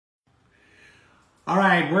All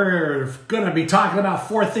right, we're going to be talking about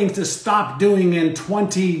 4 things to stop doing in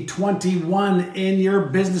 2021 in your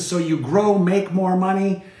business so you grow, make more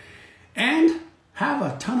money, and have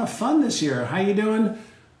a ton of fun this year. How you doing?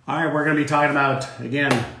 All right, we're going to be talking about,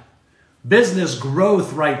 again, business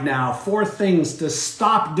growth right now. 4 things to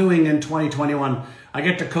stop doing in 2021. I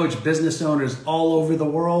get to coach business owners all over the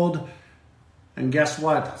world. And guess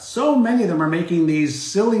what? So many of them are making these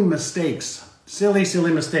silly mistakes. Silly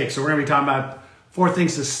mistakes. So we're going to be talking about 4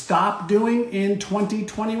 things to stop doing in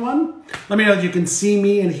 2021. Let me know if you can see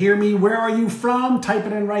me and hear me. Where are you from? Type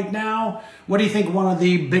it in right now. What do you think one of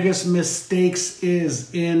the biggest mistakes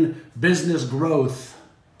is in business growth?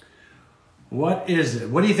 What is it?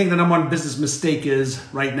 What do you think the #1 business mistake is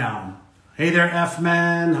right now? Hey there,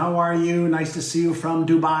 F-Man. How are you? Nice to see you from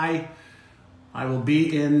Dubai. I will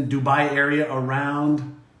be in Dubai area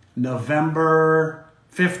around November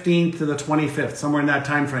 15th to the 25th, somewhere in that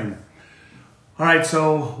time frame. All right,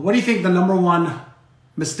 so what do you think the #1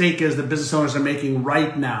 mistake is that business owners are making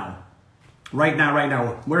right now? Right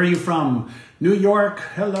now. Where are you from? New York,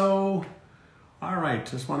 hello. All right,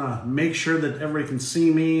 just want to make sure that everybody can see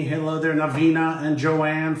me. Hello there, Navina and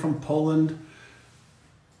Joanne from Poland.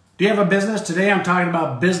 Do you have a business? Today I'm talking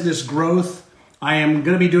about business growth. I am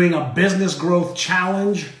going to be doing a business growth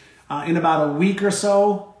challenge in about a week or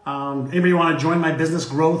so. Anybody want to join my business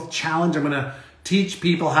growth challenge? I'm going to teach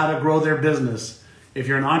people how to grow their business. If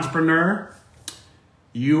you're an entrepreneur,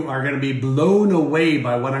 you are going to be blown away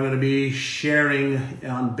by what I'm going to be sharing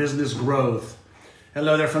on business growth.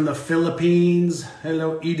 Hello there from the Philippines.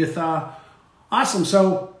 Hello, Editha. Awesome.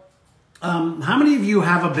 So how many of you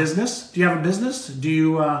have a business? Do you have a business? Do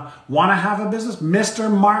you want to have a business? Mr.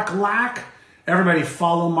 Mark Lack. Everybody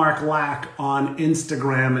follow Mark Lack on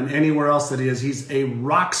Instagram and anywhere else that he is. He's a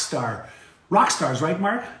rock star. Rock stars, right,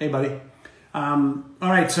 Mark? Hey, buddy. All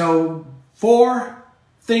right, so 4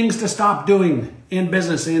 things to stop doing in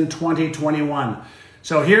business in 2021.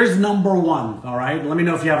 So here's #1, all right? Let me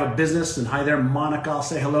know if you have a business. And hi there, Monica. I'll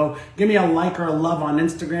say hello. Give me a like or a love on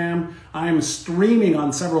Instagram. I'm streaming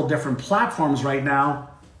on several different platforms right now,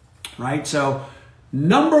 right? So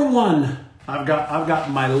 #1, I've got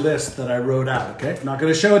my list that I wrote out, okay? I'm not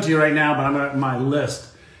going to show it to you right now, but I'm at my list.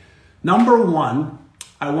 #1,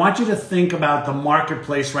 I want you to think about the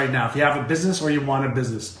marketplace right now. If you have a business or you want a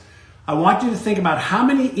business, I want you to think about how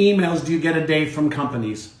many emails do you get a day from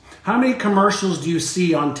companies? How many commercials do you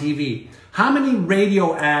see on TV? How many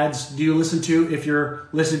radio ads do you listen to if you're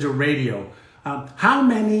listening to radio? How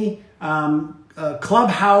many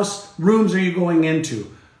clubhouse rooms are you going into?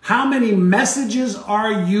 How many messages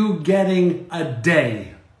are you getting a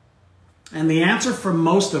day? And the answer for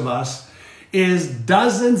most of us is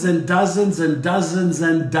dozens and dozens and dozens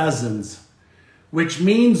and dozens, which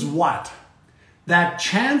means what? That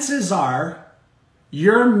chances are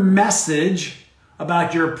your message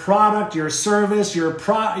about your product, your service, your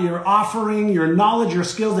offering, your knowledge, your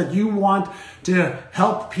skills that you want to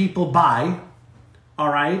help people buy, all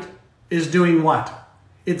right, is doing what?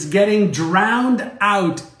 It's getting drowned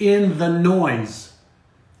out in the noise.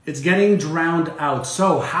 It's getting drowned out.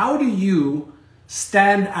 So how do you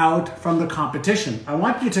stand out from the competition? I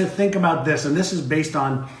want you to think about this, and this is based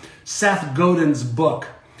on Seth Godin's book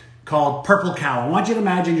called Purple Cow. I want you to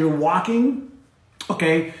imagine you're walking,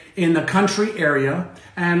 okay, in the country area,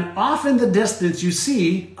 and off in the distance you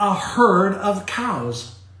see a herd of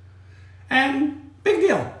cows. And big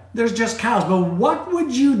deal, there's just cows. But what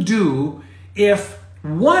would you do if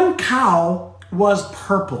one cow was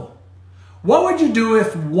purple? What would you do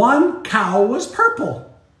if one cow was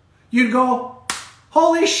purple? You'd go,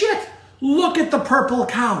 holy shit, look at the purple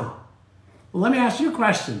cow. Well, let me ask you a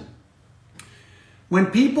question. When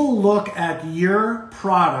people look at your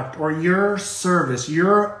product or your service,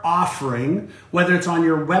 your offering, whether it's on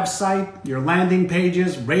your website, your landing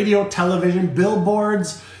pages, radio, television,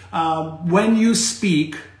 billboards, when you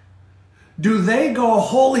speak, do they go,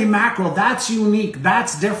 holy mackerel, that's unique,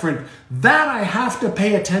 that's different, that I have to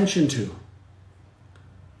pay attention to,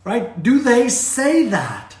 right? Do they say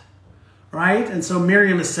that, right? And so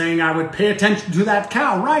Miriam is saying, I would pay attention to that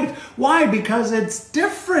cow, right? Why? Because it's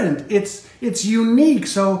different, it's unique.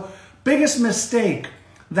 So biggest mistake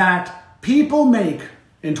that people make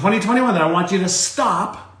in 2021 that I want you to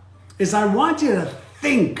stop is I want you to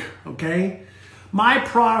think, okay? My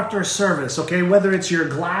product or service, okay, whether it's your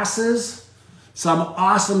glasses, some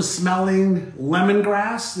awesome smelling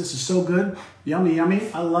lemongrass. This is so good. Yummy, yummy.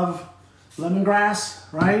 I love lemongrass,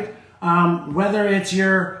 right? Whether it's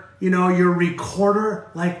your recorder,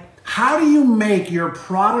 like how do you make your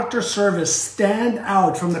product or service stand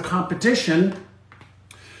out from the competition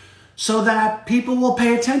so that people will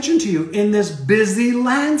pay attention to you in this busy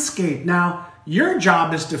landscape. Now, your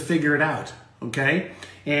job is to figure it out, okay?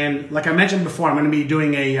 And like I mentioned before, I'm going to be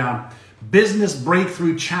doing a business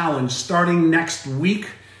breakthrough challenge starting next week.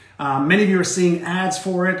 Many of you are seeing ads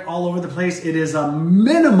for it all over the place. It is a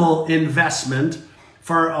minimal investment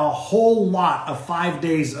for a whole lot of 5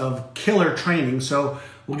 days of killer training. So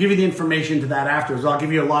we'll give you the information to that afterwards. I'll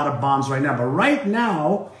give you a lot of bombs right now. But right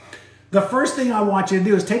now, the first thing I want you to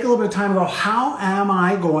do is take a little bit of time about how am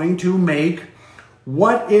I going to make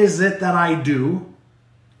what is it that I do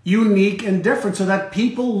unique and different so that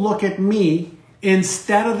people look at me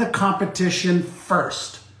instead of the competition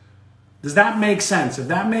first. Does that make sense? If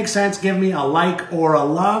that makes sense, give me a like or a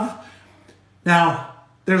love. Now,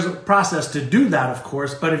 there's a process to do that, of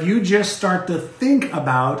course, but if you just start to think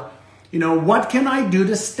about, what can I do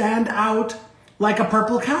to stand out like a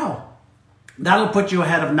purple cow? That'll put you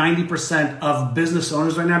ahead of 90% of business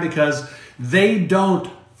owners right now because they don't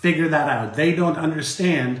figure that out. They don't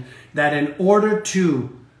understand that in order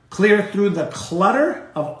to clear through the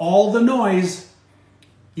clutter of all the noise,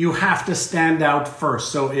 you have to stand out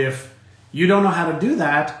first. So if you don't know how to do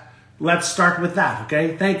that, let's start with that,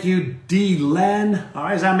 okay? Thank you, D. Len. All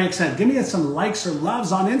right, does that make sense? Give me some likes or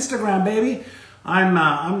loves on Instagram, baby.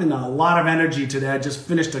 I'm in a lot of energy today. I just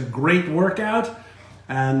finished a great workout,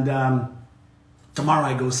 and tomorrow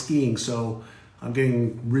I go skiing, so I'm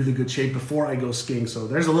getting really good shape before I go skiing. So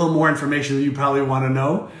there's a little more information that you probably want to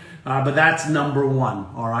know, but that's number one,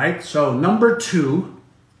 all right? So number two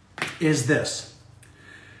is this.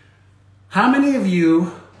 How many of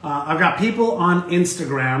you, I've got people on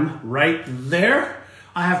Instagram right there.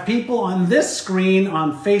 I have people on this screen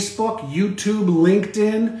on Facebook, YouTube,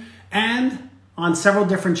 LinkedIn, and on several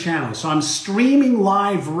different channels. So I'm streaming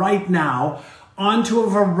live right now onto a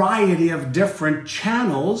variety of different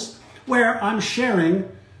channels where I'm sharing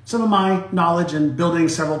some of my knowledge and building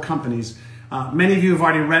several companies. Many of you have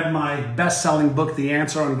already read my best-selling book, The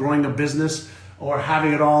Answer on Growing a Business, or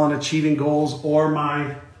Having It All and Achieving Goals, or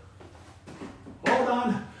my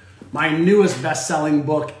newest best-selling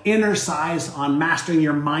book, Inner Size on Mastering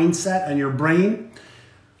Your Mindset and Your Brain.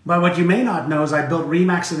 But what you may not know is I built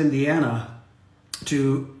RE/MAX of Indiana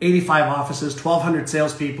to 85 offices, 1,200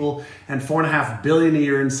 salespeople, and $4.5 billion a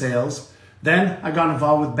year in sales. Then I got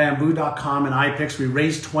involved with Bamboo.com and iPix. We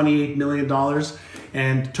raised $28 million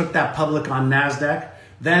and took that public on NASDAQ.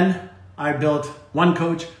 Then I built One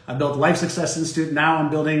Coach. I built Life Success Institute. Now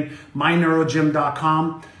I'm building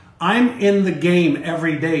MyNeuroGym.com. I'm in the game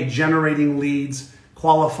every day, generating leads,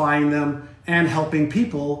 qualifying them, and helping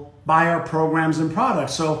people buy our programs and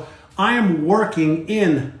products. So I am working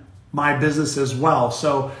in my business as well.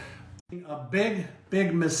 So a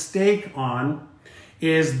big mistake on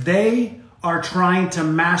is they are trying to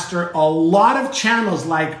master a lot of channels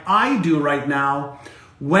like I do right now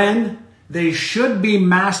when they should be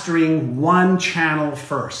mastering one channel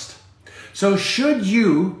first. So should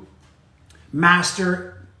you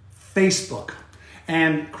master Facebook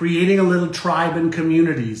and creating a little tribe and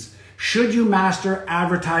communities? Should you master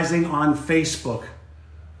advertising on Facebook?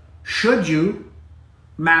 Should you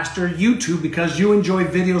master YouTube because you enjoy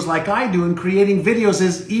videos like I do, and creating videos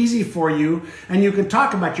is easy for you, and you can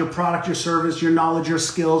talk about your product, your service, your knowledge, your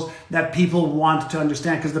skills that people want to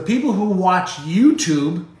understand? Because the people who watch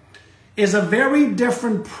YouTube is a very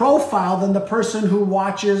different profile than the person who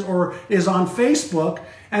watches or is on Facebook.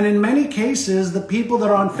 And in many cases, the people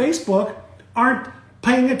that are on Facebook aren't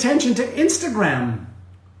paying attention to Instagram,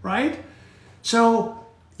 right? So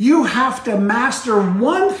you have to master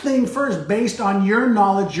one thing first based on your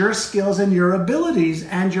knowledge, your skills, and your abilities,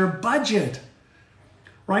 and your budget,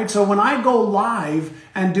 right? So when I go live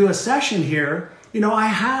and do a session here, I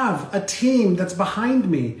have a team that's behind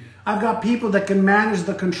me. I've got people that can manage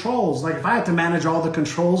the controls. Like if I had to manage all the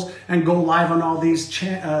controls and go live on all these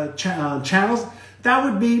channels, that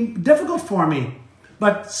would be difficult for me.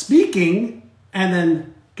 But speaking and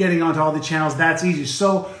then getting onto all the channels, that's easy.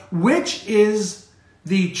 So which is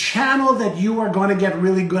the channel that you are going to get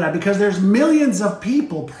really good at? Because there's millions of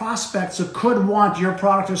people, prospects, who could want your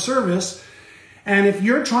product or service. And if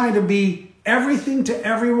you're trying to be everything to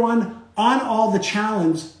everyone on all the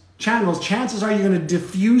channels, chances are you're going to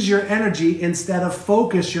diffuse your energy instead of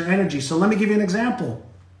focus your energy. So let me give you an example.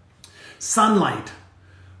 Sunlight,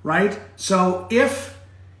 right? So if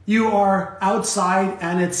you are outside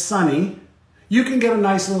and it's sunny, you can get a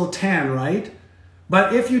nice little tan, right?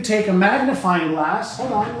 But if you take a magnifying glass,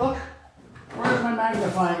 hold on, look. Where's my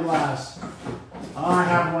magnifying glass? Oh, I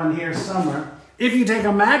have one here somewhere. If you take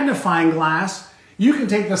a magnifying glass, you can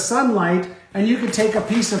take the sunlight and you can take a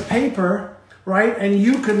piece of paper right? And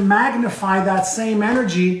you could magnify that same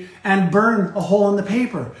energy and burn a hole in the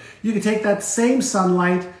paper. You could take that same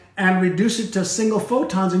sunlight and reduce it to single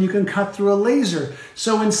photons, and you can cut through a laser.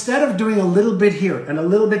 So instead of doing a little bit here and a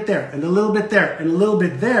little bit there and a little bit there and a little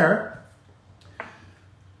bit there,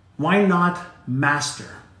 why not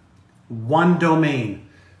master one domain?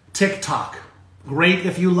 TikTok, great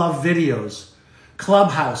if you love videos.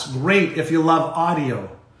 Clubhouse, great if you love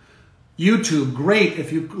audio. YouTube, great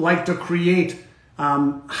if you like to create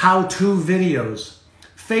how-to videos.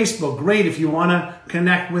 Facebook, great if you want to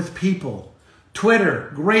connect with people.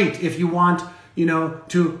 Twitter, great if you want,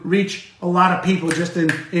 to reach a lot of people just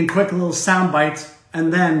in quick little sound bites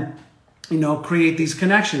and then, create these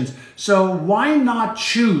connections. So why not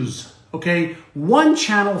choose, one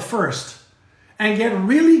channel first and get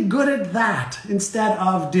really good at that instead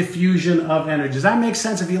of diffusion of energy? Does that make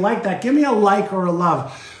sense? If you like that, give me a like or a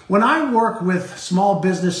love. When I work with small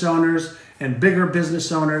business owners and bigger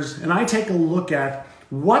business owners, and I take a look at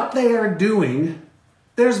what they are doing,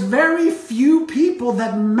 there's very few people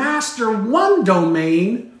that master one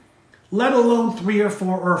domain, let alone 3 or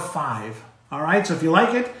 4 or 5. All right, so if you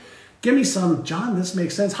like it, give me some, John, this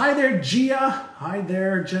makes sense. Hi there, Gia. Hi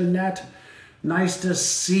there, Jeanette. Nice to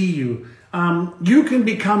see you. You can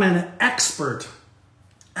become an expert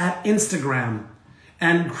at Instagram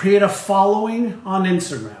and create a following on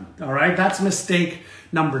Instagram. All right, that's mistake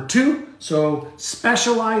number 2. So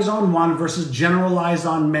specialize on one versus generalize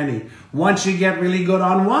on many. Once you get really good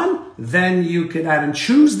on one, then you can add and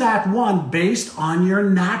choose that one based on your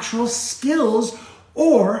natural skills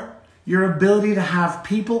or your ability to have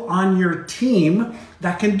people on your team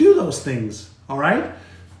that can do those things. All right,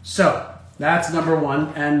 so that's number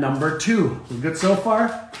 1 and number 2. We good so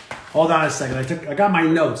far? Hold on a second. I got my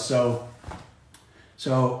notes.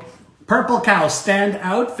 So purple cow, stand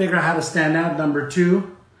out. Figure out how to stand out. Number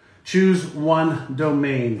 2, choose one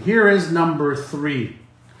domain. Here is number 3.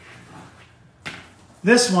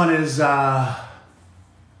 This one is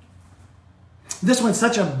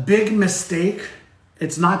such a big mistake.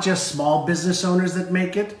 It's not just small business owners that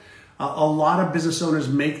make it. A lot of business owners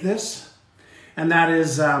make this, and that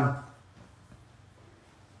is not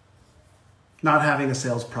having a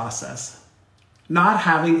sales process. Not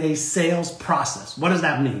having a sales process. What does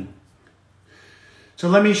that mean? So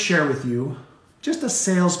let me share with you just a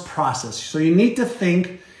sales process. So you need to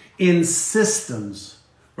think in systems,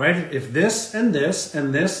 right? If this and this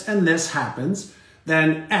and this and this happens,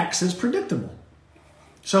 then X is predictable.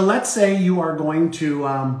 So let's say you are going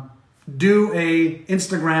to do a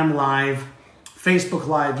Instagram Live, Facebook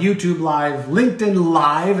Live, YouTube Live, LinkedIn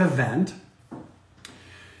Live event.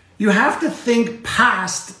 You have to think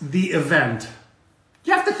past the event.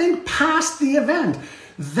 You have to think past the event.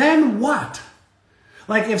 Then what?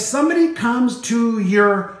 Like if somebody comes to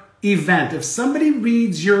your event, if somebody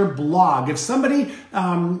reads your blog, if somebody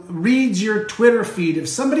reads your Twitter feed, if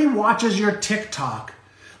somebody watches your TikTok,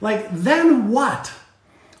 like then what?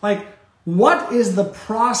 Like what is the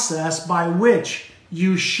process by which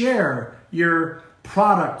you share your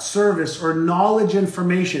product, service, or knowledge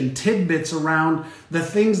information, tidbits around the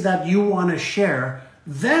things that you want to share?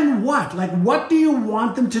 Then what? Like, what do you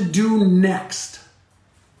want them to do next?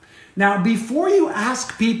 Now, before you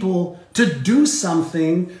ask people to do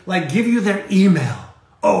something, like give you their email.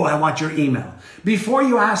 Oh, I want your email. Before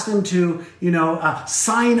you ask them to,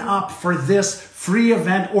 sign up for this free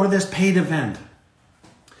event or this paid event,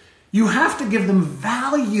 you have to give them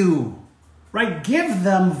value, right? Give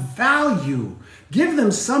them value. Give them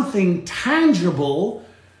something tangible.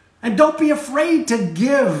 And don't be afraid to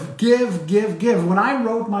give. When I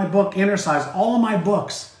wrote my book, Inner Size, all of my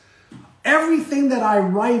books, everything that I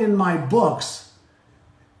write in my books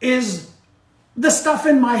is the stuff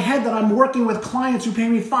in my head that I'm working with clients who pay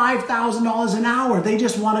me $5,000 an hour. They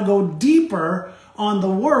just want to go deeper on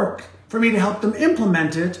the work for me to help them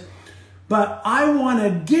implement it. But I want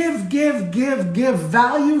to give,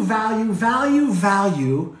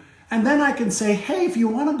 value. And then I can say, hey, if you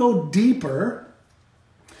want to go deeper,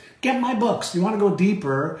 get my books. You want to go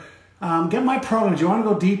deeper, get my programs. You want to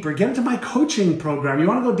go deeper, get into my coaching program. You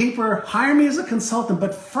want to go deeper, hire me as a consultant.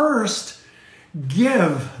 But first,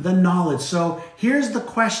 give the knowledge. So here's the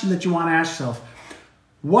question that you want to ask yourself.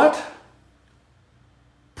 What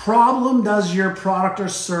problem does your product or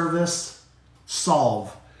service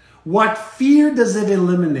solve? What fear does it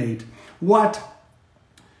eliminate? What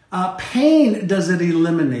pain does it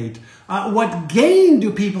eliminate? What gain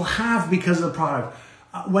do people have because of the product?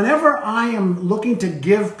 Whenever I am looking to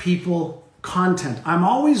give people content, I'm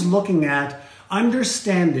always looking at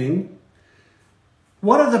understanding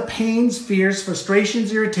what are the pains, fears,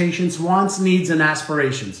 frustrations, irritations, wants, needs, and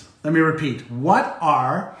aspirations. Let me repeat. What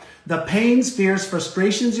are the pains, fears,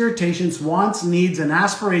 frustrations, irritations, wants, needs, and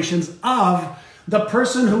aspirations of the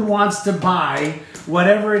person who wants to buy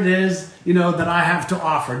whatever it is, that I have to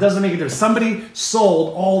offer? It doesn't make a difference. Somebody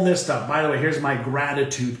sold all this stuff. By the way, here's my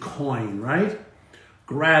gratitude coin, right?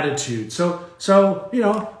 Gratitude. So,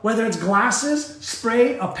 whether it's glasses,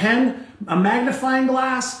 spray, a pen, a magnifying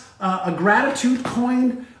glass, a gratitude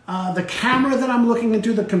coin, the camera that I'm looking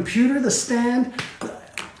into, the computer, the stand,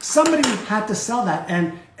 somebody had to sell that.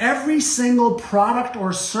 And every single product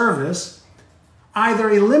or service either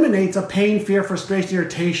eliminates a pain, fear, frustration,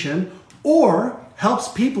 irritation, or helps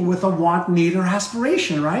people with a want, need, or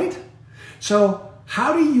aspiration, right? So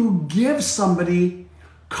how do you give somebody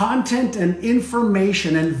content and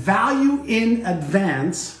information and value in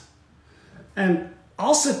advance? And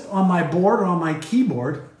I'll sit on my board or on my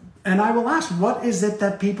keyboard and I will ask, what is it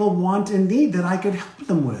that people want and need that I could help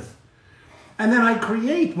them with? And then I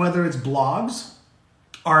create, whether it's blogs,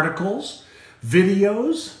 articles,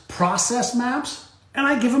 videos, process maps, and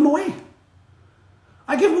I give them away.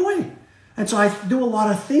 I give them away. And so I do a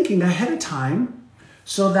lot of thinking ahead of time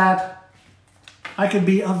so that I could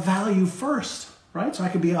be of value first, right? So I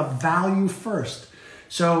could be of value first.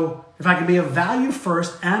 So if I can be of value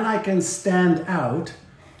first and I can stand out,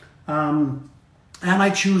 and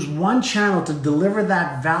I choose one channel to deliver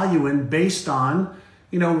that value in based on,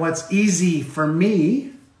 what's easy for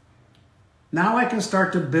me, now I can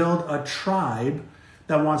start to build a tribe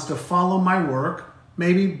that wants to follow my work,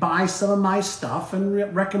 maybe buy some of my stuff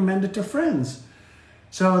and recommend it to friends.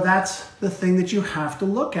 So that's the thing that you have to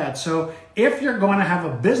look at. So if you're going to have a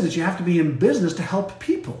business, you have to be in business to help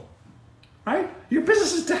people, right? Your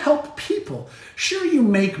business is to help people. Sure, you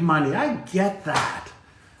make money. I get that.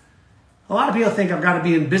 A lot of people think I've got to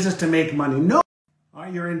be in business to make money. No.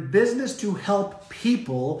 You're in business to help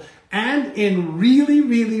people, and in really,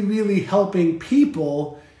 really, really helping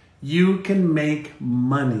people, you can make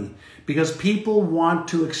money because people want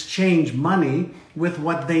to exchange money with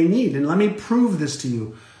what they need. And let me prove this to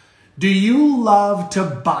you. Do you love to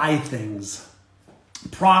buy things?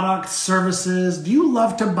 Products, services? Do you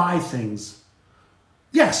love to buy things?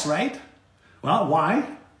 Yes, right? Well,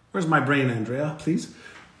 why? Where's my brain, Andrea, please?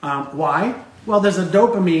 Why? Well, there's a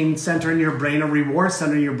dopamine center in your brain, a reward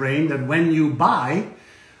center in your brain that when you buy,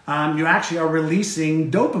 you actually are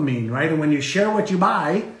releasing dopamine, right? And when you share what you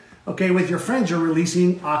buy, with your friends, you're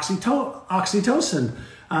releasing oxytocin,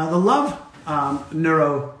 the love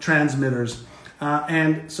neurotransmitters.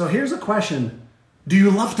 And so here's a question. Do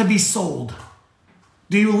you love to be sold?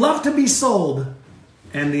 Do you love to be sold?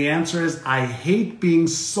 And the answer is, I hate being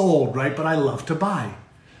sold, right? But I love to buy,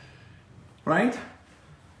 right?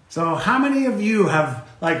 So how many of you have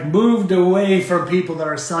moved away from people that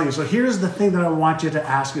are selling you? So here's the thing that I want you to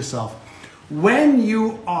ask yourself. When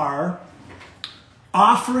you are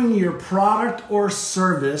offering your product or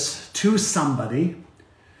service to somebody,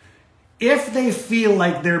 if they feel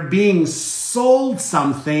like they're being sold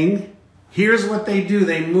something, here's what they do.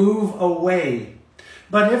 They move away.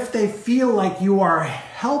 But if they feel like you are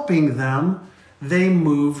helping them, they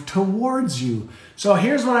move towards you. So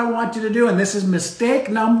here's what I want you to do, and this is mistake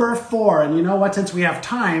number 4. And you know what? Since we have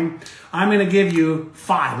time, I'm going to give you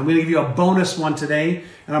 5. I'm going to give you a bonus one today.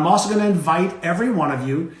 And I'm also going to invite every one of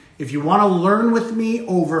you, if you want to learn with me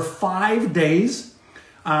over 5 days,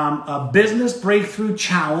 a business breakthrough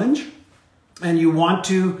challenge, and you want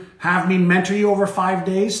to have me mentor you over 5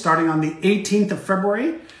 days, starting on the 18th of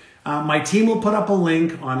February, my team will put up a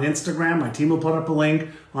link on Instagram. My team will put up a link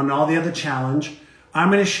on all the other challenge. I'm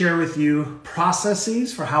going to share with you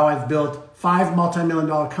processes for how I've built 5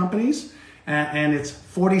 multi-million-dollar companies. And it's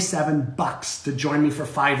 $47 to join me for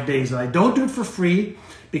 5 days. And I don't do it for free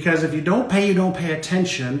because if you don't pay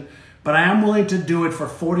attention. But I am willing to do it for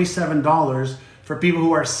 $47 for people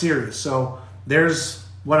who are serious. So there's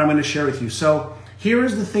what I'm going to share with you. So here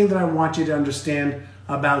is the thing that I want you to understand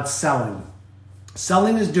about selling.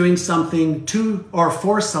 Selling is doing something to or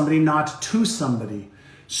for somebody, not to somebody.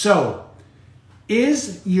 So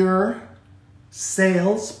is your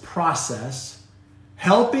sales process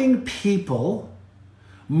helping people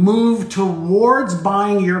move towards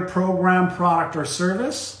buying your program, product, or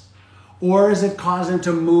service? Or is it causing them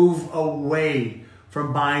to move away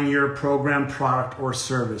from buying your program, product, or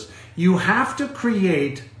service? You have to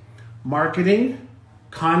create marketing,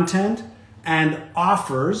 content, and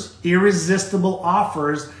offers, irresistible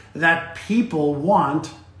offers that people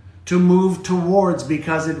want to move towards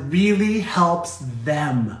because it really helps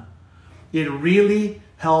them. It really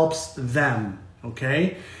helps them,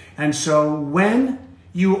 okay? And so when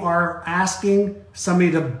you are asking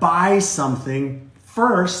somebody to buy something,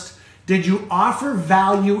 first, Did you offer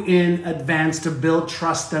value in advance to build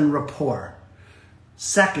trust and rapport?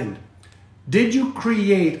 Second, did you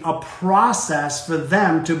create a process for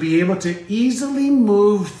them to be able to easily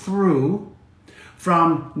move through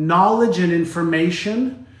from knowledge and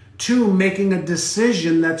information to making a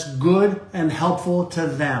decision that's good and helpful to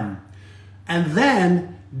them? And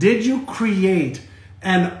then, did you create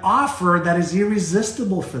an offer that is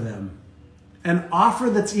irresistible for them? An offer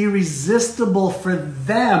that's irresistible for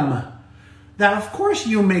them, that of course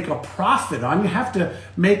you make a profit on. You have to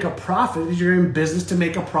make a profit because you're in business to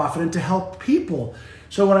make a profit and to help people.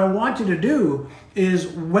 So what I want you to do is,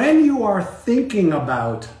 when you are thinking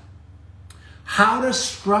about how to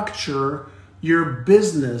structure your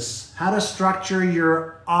business, how to structure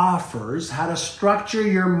your offers, how to structure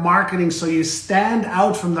your marketing so you stand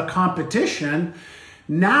out from the competition,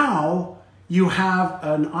 now you have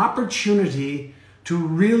an opportunity to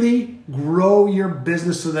really grow your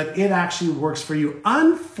business so that it actually works for you.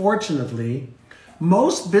 Unfortunately,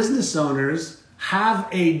 most business owners have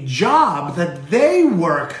a job that they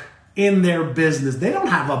work in their business. They don't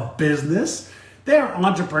have a business. They're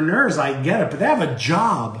entrepreneurs, I get it, but they have a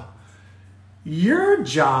job. Your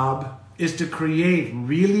job is to create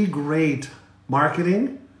really great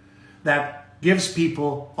marketing that gives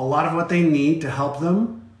people a lot of what they need to help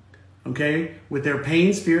them, okay, with their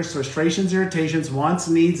pains, fears, frustrations, irritations, wants,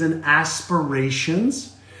 needs, and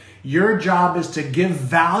aspirations. Your job is to give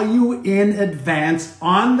value in advance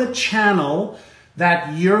on the channel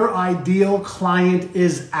that your ideal client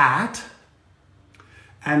is at.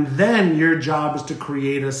 And then your job is to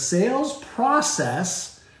create a sales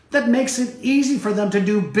process that makes it easy for them to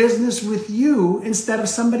do business with you instead of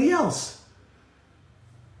somebody else.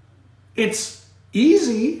 It's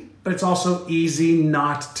easy, but it's also easy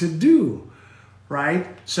not to do, right?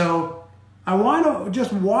 So I want to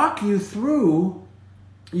just walk you through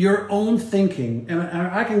your own thinking. And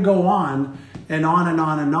I can go on and on and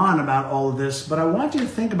on and on about all of this, but I want you to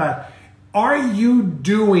think about, are you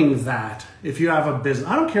doing that if you have a business?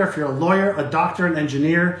 I don't care if you're a lawyer, a doctor, an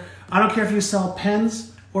engineer. I don't care if you sell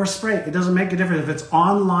pens or spray. It doesn't make a difference if it's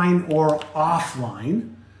online or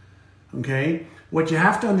offline, okay? What you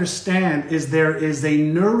have to understand is there is a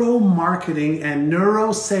neuromarketing and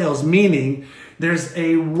neurosales, meaning there's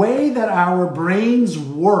a way that our brains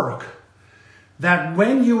work that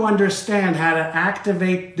when you understand how to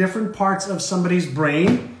activate different parts of somebody's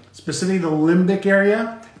brain, specifically the limbic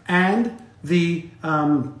area and the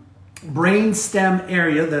brain stem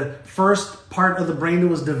area, the first part of the brain that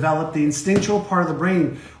was developed, the instinctual part of the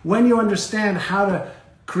brain, when you understand how to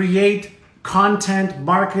create content,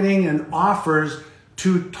 marketing, and offers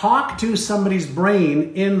to talk to somebody's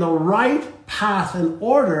brain in the right path and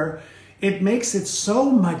order, it makes it so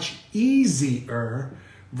much easier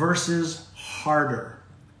versus harder,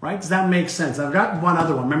 right? Does that make sense? I've got one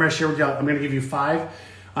other one. Remember I shared with you, I'm going to give you 5.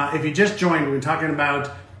 If you just joined, we've been talking about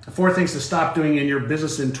 4 things to stop doing in your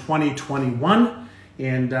business in 2021.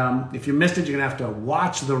 And if you missed it, you're going to have to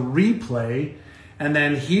watch the replay. And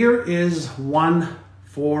then here is one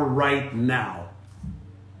for right now.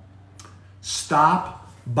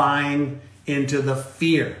 Stop buying into the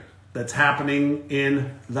fear that's happening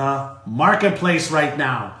in the marketplace right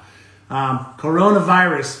now.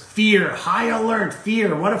 Coronavirus, fear, high alert,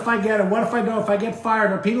 fear. What if I get it? What if I don't? If I get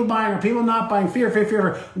fired? Are people buying? Are people not buying? Fear, fear,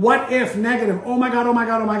 fear. What if negative? Oh my God, oh my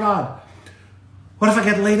God, oh my God. What if I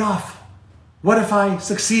get laid off? What if I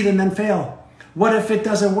succeed and then fail? What if it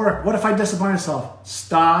doesn't work? What if I disappoint myself?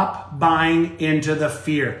 Stop buying into the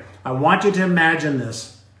fear. I want you to imagine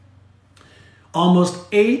this. Almost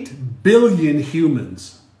 8 billion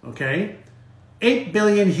humans, okay? 8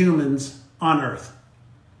 billion humans on Earth.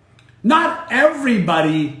 Not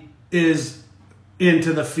everybody is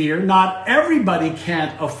into the fear. Not everybody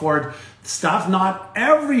can't afford stuff. Not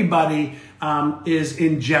everybody is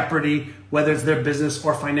in jeopardy, whether it's their business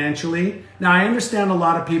or financially. Now, I understand a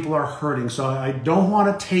lot of people are hurting, so I don't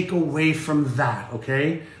want to take away from that,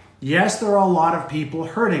 okay? Yes, there are a lot of people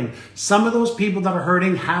hurting. Some of those people that are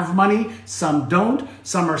hurting have money, some don't,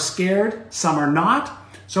 some are scared, some are not.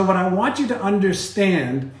 So what I want you to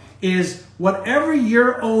understand is whatever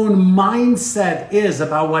your own mindset is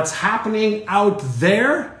about what's happening out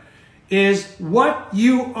there is what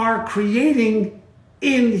you are creating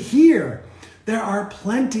in here. There are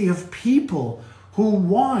plenty of people who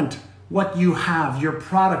want what you have, your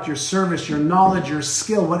product, your service, your knowledge, your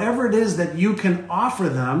skill, whatever it is that you can offer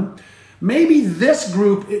them. Maybe this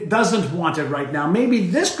group doesn't want it right now. Maybe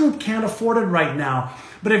this group can't afford it right now.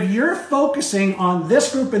 But if you're focusing on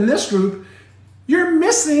this group and this group, you're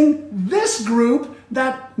missing this group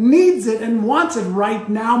that needs it and wants it right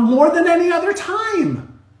now more than any other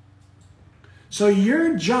time. So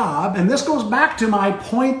your job, and this goes back to my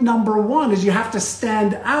point number one, is you have to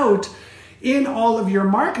stand out in all of your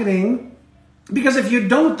marketing, because if you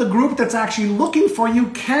don't, the group that's actually looking for you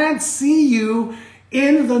can't see you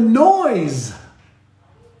in the noise,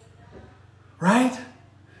 right?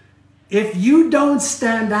 If you don't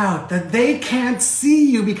stand out, that they can't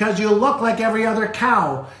see you because you look like every other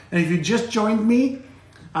cow. And if you just joined me,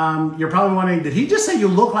 you're probably wondering, did he just say you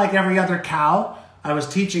look like every other cow? I was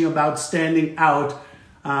teaching about standing out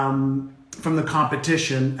from the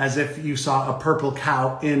competition as if you saw a purple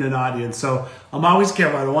cow in an audience. So I'm always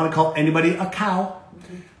careful. I don't want to call anybody a cow,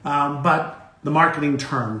 but the marketing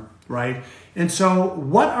term, right? And so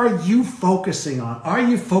what are you focusing on? Are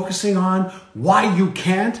you focusing on why you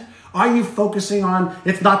can't? Are you focusing on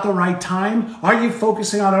it's not the right time? Are you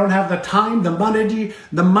focusing on I don't have the time, the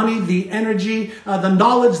money, the energy, the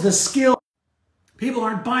knowledge, the skill? People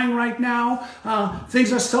aren't buying right now.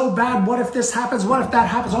 Things are so bad. What if this happens? What if that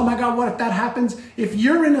happens? Oh my God, what if that happens? If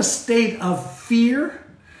you're in a state of fear,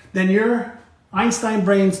 then your Einstein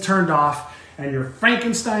brain's turned off and your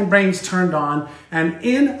Frankenstein brain's turned on. And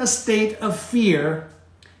in a state of fear,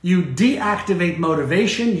 you deactivate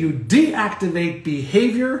motivation, you deactivate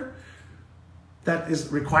behavior that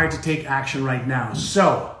is required to take action right now.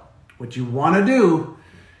 So what you want to do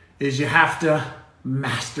is you have to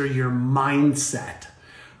master your mindset,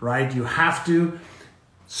 right? You have to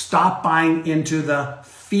stop buying into the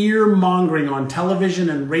fear mongering on television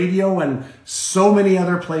and radio and so many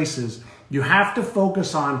other places. You have to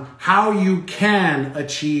focus on how you can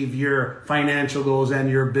achieve your financial goals and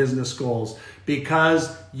your business goals,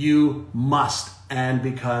 because you must, and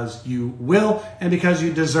because you will, and because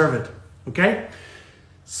you deserve it. Okay?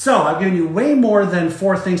 So I've given you way more than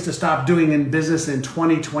 4 things to stop doing in business in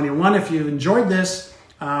 2021. If you've enjoyed this,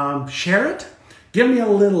 share it. Give me a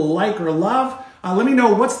little like or love. Let me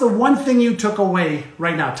know what's the one thing you took away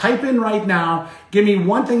right now. Type in right now. Give me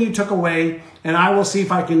one thing you took away, and I will see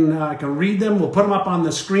if I can read them. We'll put them up on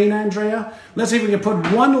the screen, Andrea. Let's see if we can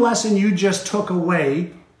put one lesson you just took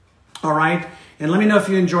away. All right? And let me know if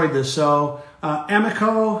you enjoyed this. So,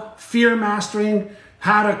 Emiko, fear mastering.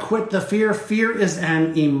 How to quit the fear. Fear is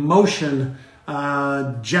an emotion.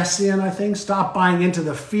 Jessian, I think. Stop buying into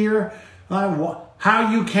the fear.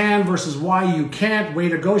 How you can versus why you can't. Way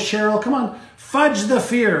to go, Cheryl. Come on. Fudge the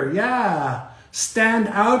fear. Yeah. Stand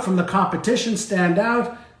out from the competition. Stand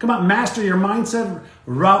out. Come on. Master your mindset.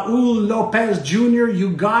 Raul Lopez Jr.,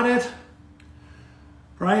 you got it.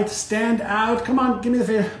 Right? Stand out. Come on. Give me the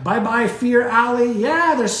fear. Bye-bye, Fear Alley.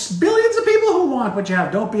 Yeah, there's billions of people who want what you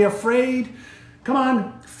have. Don't be afraid. Come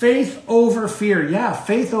on, faith over fear. Yeah,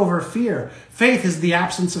 faith over fear. Faith is the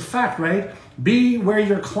absence of fact, right? Be where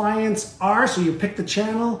your clients are, so you pick the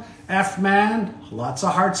channel. F-man, lots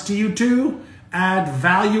of hearts to you too. Add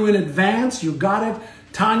value in advance, you got it.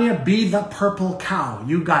 Tanya, be the purple cow.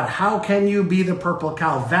 You got it. How can you be the purple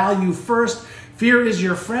cow? Value first. Fear is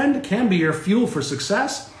your friend, can be your fuel for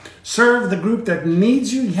success. Serve the group that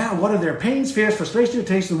needs you. Yeah, what are their pains, fears, frustrations,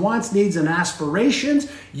 irritation, wants, needs, and aspirations?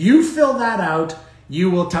 You fill that out,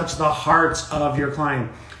 you will touch the hearts of your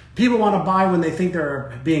client. People want to buy when they think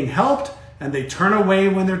they're being helped, and they turn away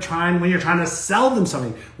when you're trying to sell them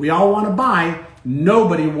something. We all want to buy.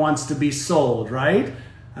 Nobody wants to be sold, right?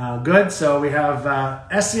 Good. So we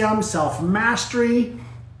have SEM, self-mastery.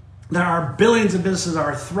 There are billions of businesses that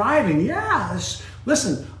are thriving. Yeah.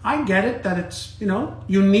 Listen, I get it that it's,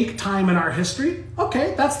 unique time in our history.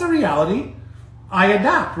 Okay, that's the reality. I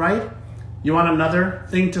adapt, right? You want another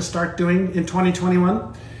thing to start doing in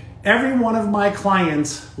 2021? Every one of my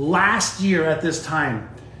clients last year at this time,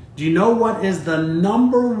 do you know what is the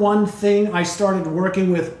number one thing I started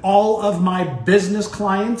working with all of my business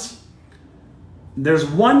clients? There's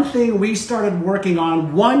one thing we started working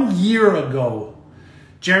on 1 year ago.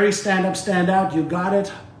 Jerry, stand up, stand out. You got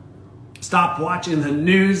it. Stop watching the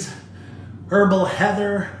news. Herbal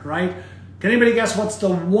Heather, right? Can anybody guess what's the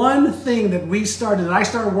one thing that I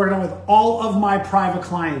started working on with all of my private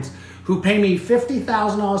clients who pay me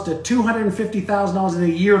 $50,000 to $250,000 in a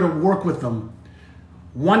year to work with them?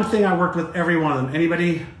 One thing I worked with every one of them.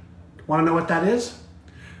 Anybody want to know what that is?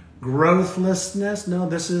 Growthlessness. No,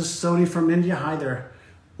 this is Sony from India. Hi there.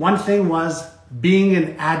 One thing was being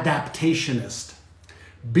an adaptationist.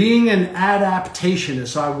 Being an adaptationist.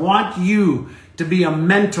 So I want you to be a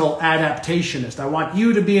mental adaptationist. I want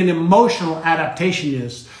you to be an emotional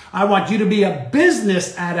adaptationist. I want you to be a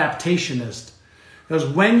business adaptationist. Because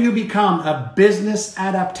when you become a business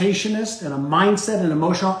adaptationist and a mindset and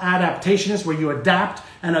emotional adaptationist where you adapt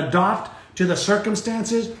and adopt to the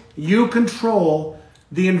circumstances, you control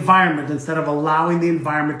the environment instead of allowing the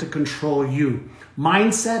environment to control you.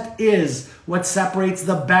 Mindset is what separates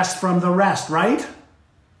the best from the rest, right?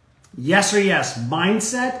 Yes or yes.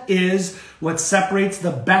 Mindset is what separates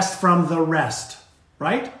the best from the rest,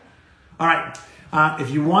 right? All right.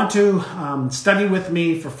 If you want to study with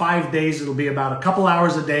me for 5 days, it'll be about a couple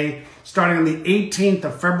hours a day, starting on the 18th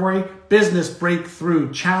of February, Business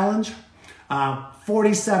Breakthrough Challenge.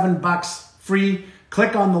 47 bucks free.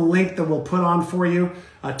 Click on the link that we'll put on for you.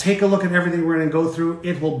 Take a look at everything we're going to go through.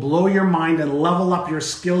 It will blow your mind and level up your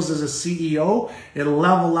skills as a CEO. It'll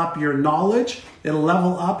level up your knowledge. It'll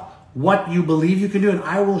level up what you believe you can do. And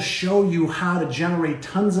I will show you how to generate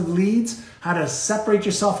tons of leads, how to separate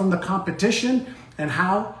yourself from the competition, and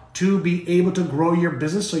how to be able to grow your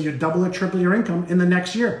business so you double or triple your income in the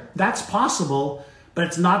next year. That's possible, but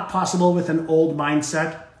it's not possible with an old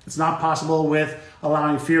mindset. It's not possible with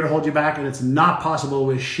allowing fear to hold you back, and it's not possible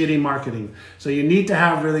with shitty marketing. So you need to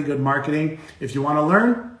have really good marketing. If you want to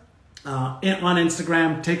learn on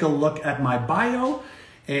Instagram, take a look at my bio,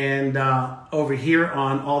 and over here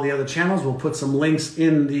on all the other channels, we'll put some links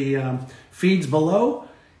in the feeds below.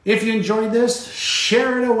 If you enjoyed this,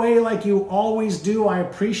 share it away like you always do. I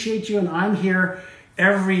appreciate you, and I'm here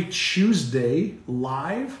every Tuesday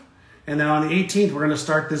live. And then on the 18th, we're going to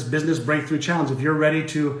start this Business Breakthrough Challenge. If you're ready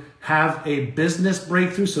to have a business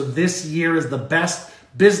breakthrough, so this year is the best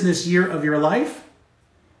business year of your life,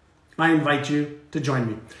 I invite you to join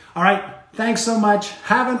me. All right. Thanks so much.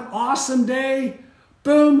 Have an awesome day.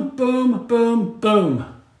 Boom, boom, boom,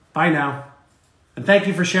 boom. Bye now. And thank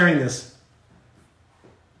you for sharing this.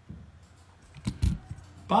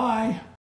 Bye.